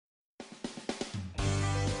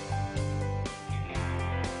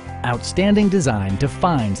Outstanding design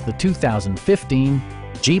defines the 2015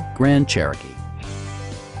 Jeep Grand Cherokee.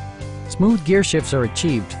 Smooth gear shifts are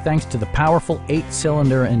achieved thanks to the powerful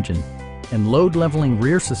 8-cylinder engine, and load-leveling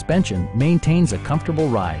rear suspension maintains a comfortable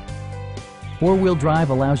ride. Four-wheel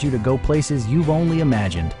drive allows you to go places you've only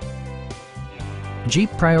imagined.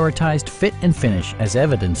 Jeep prioritized fit and finish as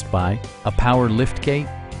evidenced by a power liftgate,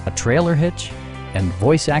 a trailer hitch, and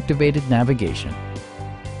voice-activated navigation.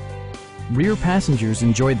 Rear passengers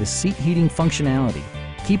enjoy the seat heating functionality,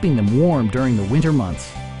 keeping them warm during the winter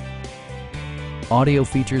months. Audio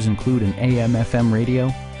features include an AM/FM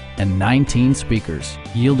radio and 19 speakers,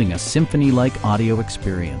 yielding a symphony-like audio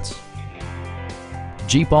experience.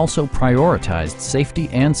 Jeep also prioritized safety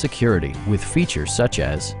and security with features such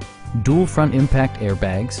as dual front impact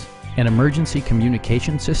airbags, an emergency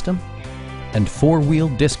communication system, and four-wheel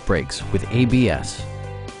disc brakes with ABS.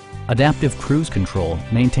 Adaptive Cruise Control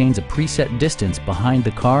maintains a preset distance behind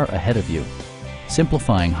the car ahead of you,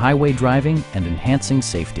 simplifying highway driving and enhancing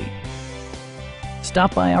safety.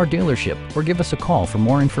 Stop by our dealership or give us a call for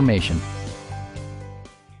more information.